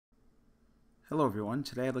Hello everyone,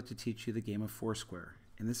 today I'd like to teach you the game of Foursquare.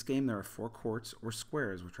 In this game there are 4 courts or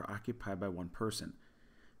squares which are occupied by one person.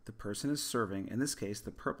 The person is serving, in this case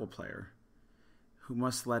the purple player, who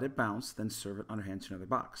must let it bounce, then serve it underhand to another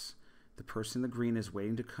box. The person in the green is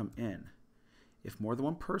waiting to come in. If more than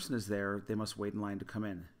one person is there, they must wait in line to come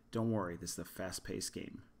in. Don't worry, this is a fast-paced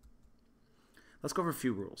game. Let's go over a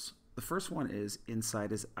few rules. The first one is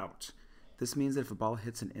inside is out. This means that if a ball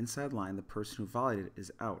hits an inside line, the person who volleyed it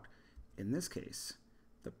is out. In this case,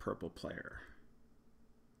 the purple player.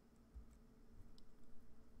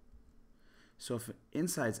 So if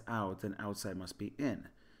inside's out, then outside must be in.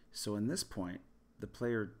 So in this point, the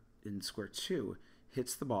player in square 2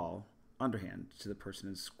 hits the ball underhand to the person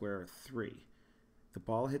in square 3. The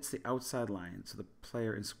ball hits the outside line, so the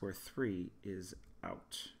player in square 3 is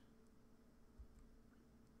out.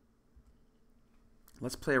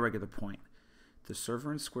 Let's play a regular point. The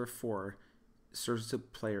server in square 4 serves the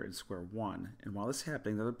player in square 1, and while this is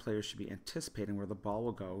happening, the other player should be anticipating where the ball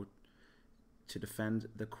will go to defend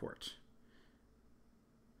the court.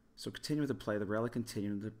 So continue with the play. The rally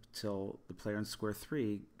continued until the player in square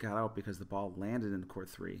 3 got out because the ball landed in court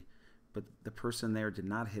 3, but the person there did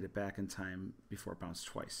not hit it back in time before it bounced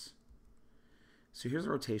twice. So here's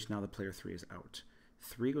the rotation. Now the player 3 is out.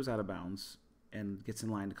 3 goes out of bounds and gets in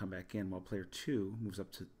line to come back in, while player 2 moves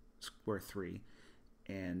up to square 3,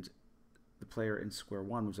 and the player in square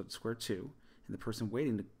 1 moves up to square 2, and the person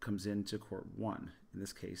waiting comes into court 1, in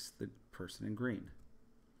this case the person in green.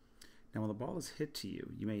 Now when the ball is hit to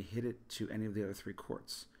you, you may hit it to any of the other 3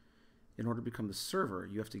 courts. In order to become the server,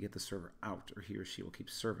 you have to get the server out, or he or she will keep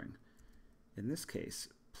serving. In this case,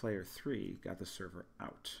 player 3 got the server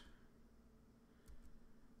out.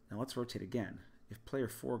 Now let's rotate again. If player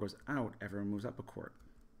 4 goes out, everyone moves up a court.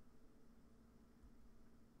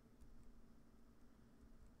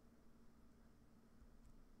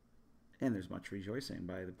 And there's much rejoicing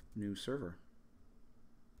by the new server.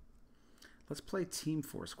 Let's play Team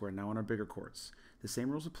Foursquare now on our bigger courts. The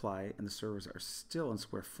same rules apply, and the servers are still in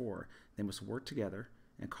square 4. They must work together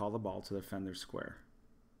and call the ball to defend their square.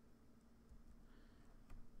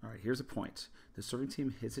 Alright, here's a point. The serving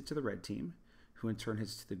team hits it to the red team, who in turn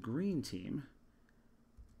hits it to the green team,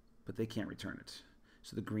 but they can't return it.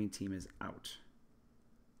 So the green team is out.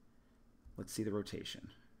 Let's see the rotation.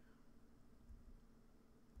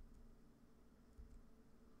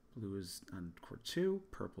 Blue is on court 2,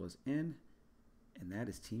 purple is in, and that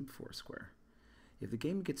is Team Foursquare. If the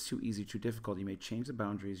game gets too easy, too difficult, you may change the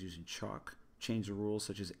boundaries using chalk, change the rules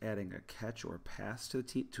such as adding a catch or a pass to a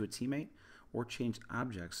teammate, or change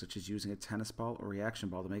objects such as using a tennis ball or reaction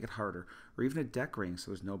ball to make it harder, or even a deck ring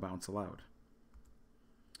so there's no bounce allowed.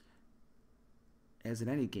 As in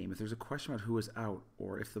any game, if there's a question about who is out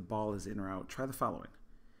or if the ball is in or out, try the following.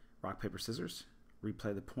 Rock, paper, scissors,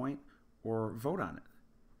 replay the point, or vote on it.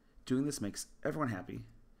 Doing this makes everyone happy,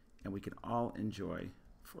 and we can all enjoy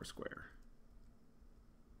Foursquare.